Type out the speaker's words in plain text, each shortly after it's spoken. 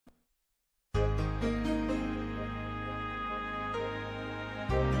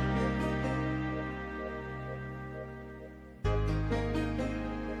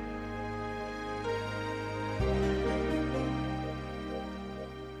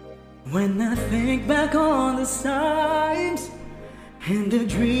When I think back on the times and the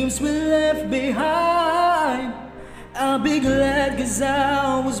dreams we left behind, I'll be glad 'cause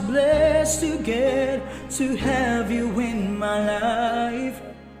I was blessed to get to have you in my life.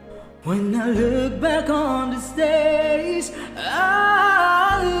 When I look back on these days,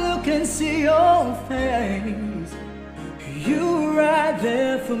 I look and see your face. You're right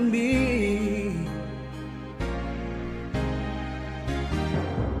there for me.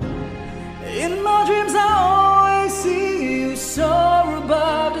 In my dreams I always see you soar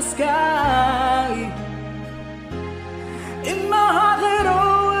above the sky. In my heart there'll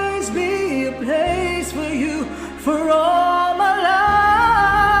always be a place for you for all my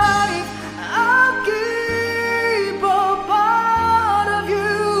life. I'll keep a part of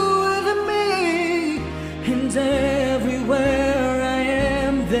you with me, and everywhere I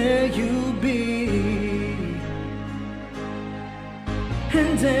am there you'll be,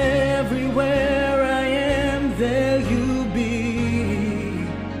 and everywhere I am there you'll be.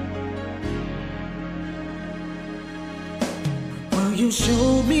 Well, you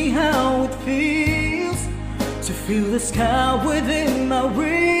showed me how it feels to feel the sky within my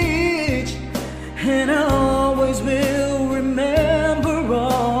reach, and I always will remember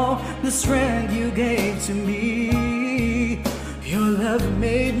all the strength you gave to me. Your love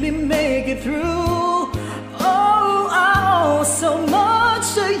made me make it through. Oh, I owe so much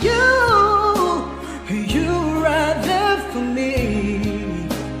to you. You're right there for me.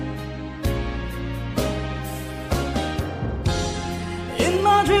 In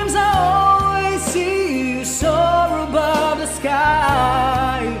my dreams I always see you soar above the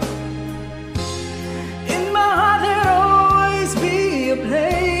sky. In my heart there'll always be a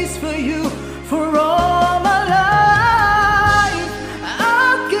place for you for all my life.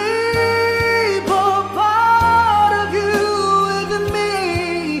 I'll keep a part of you with me,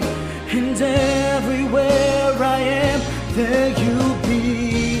 and everywhere I am there you'll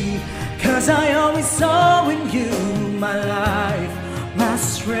be. 'Cause I always saw in you my life, my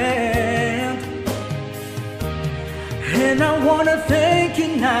strength. And I wanna thank you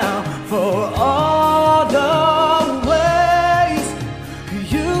now for all the ways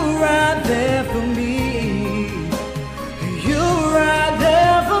you're right there for me. You're right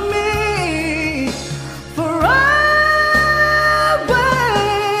there for me, for always.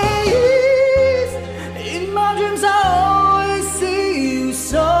 In my dreams I always see you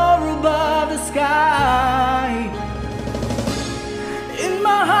soar above the sky. In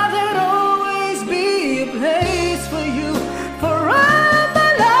my heart there'll always be a place for you for all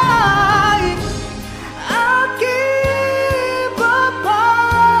my life. I'll keep a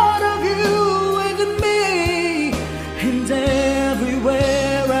part of you with me, and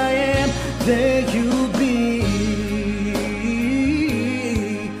everywhere I am there